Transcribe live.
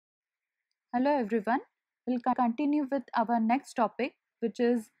Hello everyone. We'll continue with our next topic, which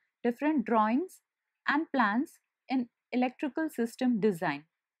is different drawings and plans in electrical system design.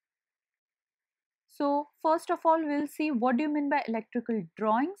 So first of all, we'll see what do you mean by electrical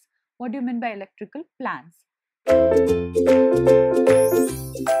drawings, what do you mean by electrical plans.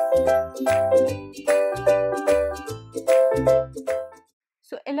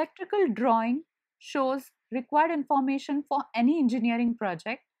 So electrical drawing shows required information for any engineering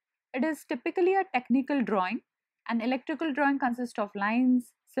project. It is typically a technical drawing. An electrical drawing consists of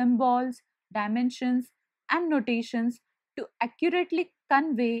lines, symbols, dimensions, and notations to accurately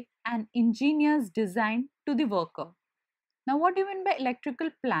convey an engineer's design to the worker. Now, what do you mean by electrical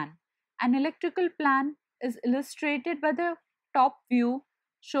plan? An electrical plan is illustrated by the top view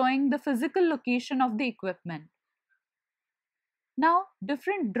showing the physical location of the equipment. Now,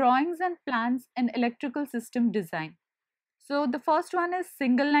 different drawings and plans in electrical system design. So, the first one is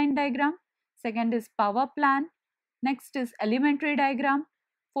single line diagram, second is power plan, next is elementary diagram,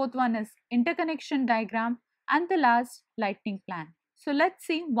 fourth one is interconnection diagram, and the last lightning plan. So, let's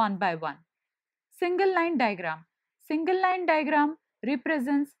see one by one. Single line diagram. Single line diagram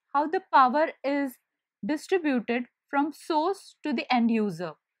represents how the power is distributed from source to the end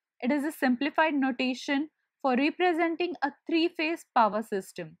user. It is a simplified notation for representing a three-phase power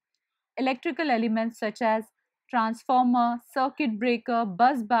system. Electrical elements such as transformer, circuit breaker,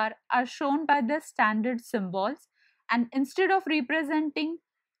 bus bar are shown by the standard symbols, and instead of representing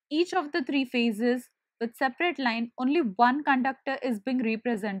each of the three phases with separate line, only one conductor is being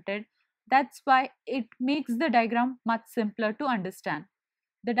represented. That's why it makes the diagram much simpler to understand.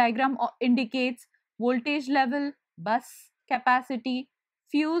 The diagram indicates voltage level, bus capacity,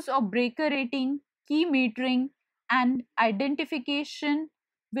 fuse or breaker rating, key metering, and identification,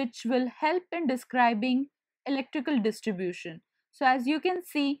 which will help in describing electrical distribution. So as you can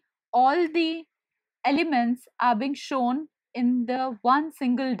see, all the elements are being shown in the one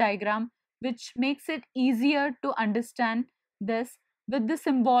single diagram, which makes it easier to understand this with the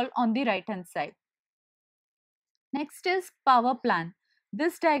symbol on the right hand side. Next is power plan.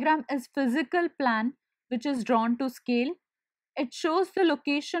 This diagram is physical plan which is drawn to scale. It shows the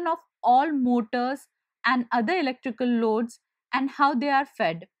location of all motors and other electrical loads and how they are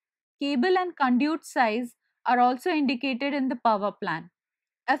fed. Cable and conduit size are also indicated in the power plan.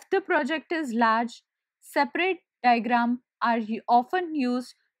 If the project is large, separate diagrams are often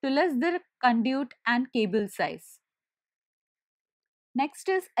used to list the conduit and cable size. Next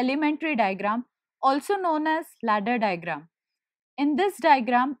is elementary diagram, also known as ladder diagram. In this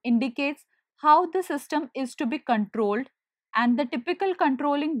diagram indicates how the system is to be controlled, and the typical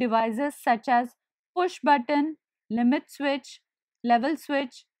controlling devices such as push button, limit switch, level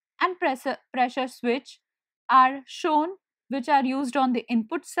switch, and pressure switch are shown, which are used on the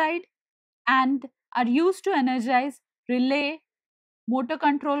input side and are used to energize relay, motor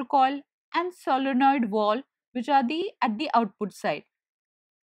control coil, and solenoid valve, which are at the output side.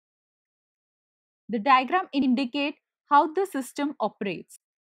 The diagram indicate how the system operates.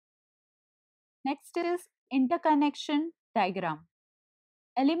 Next is interconnection diagram.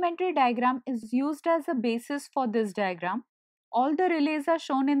 Elementary diagram is used as a basis for this diagram. All the relays are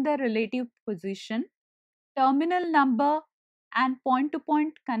shown in their relative position. Terminal number and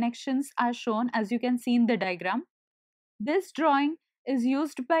point-to-point connections are shown, as you can see in the diagram. This drawing is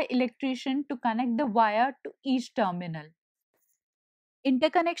used by electrician to connect the wire to each terminal.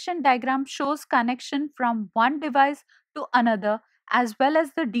 Interconnection diagram shows connection from one device to another as well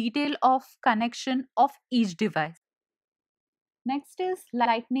as the detail of connection of each device. Next is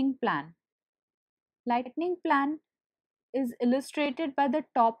lightning plan. Lightning plan is illustrated by the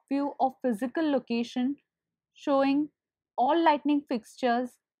top view of physical location showing all lightning fixtures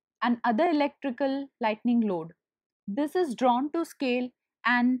and other electrical lightning load. This is drawn to scale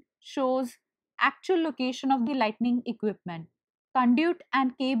and shows actual location of the lightning equipment. Conduit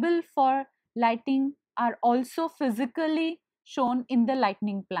and cable for lighting are also physically shown in the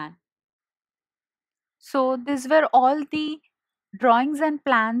lightning plan. So these were all the drawings and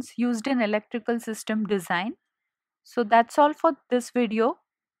plans used in electrical system design. So that's all for this video.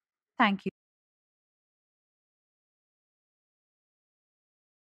 Thank you.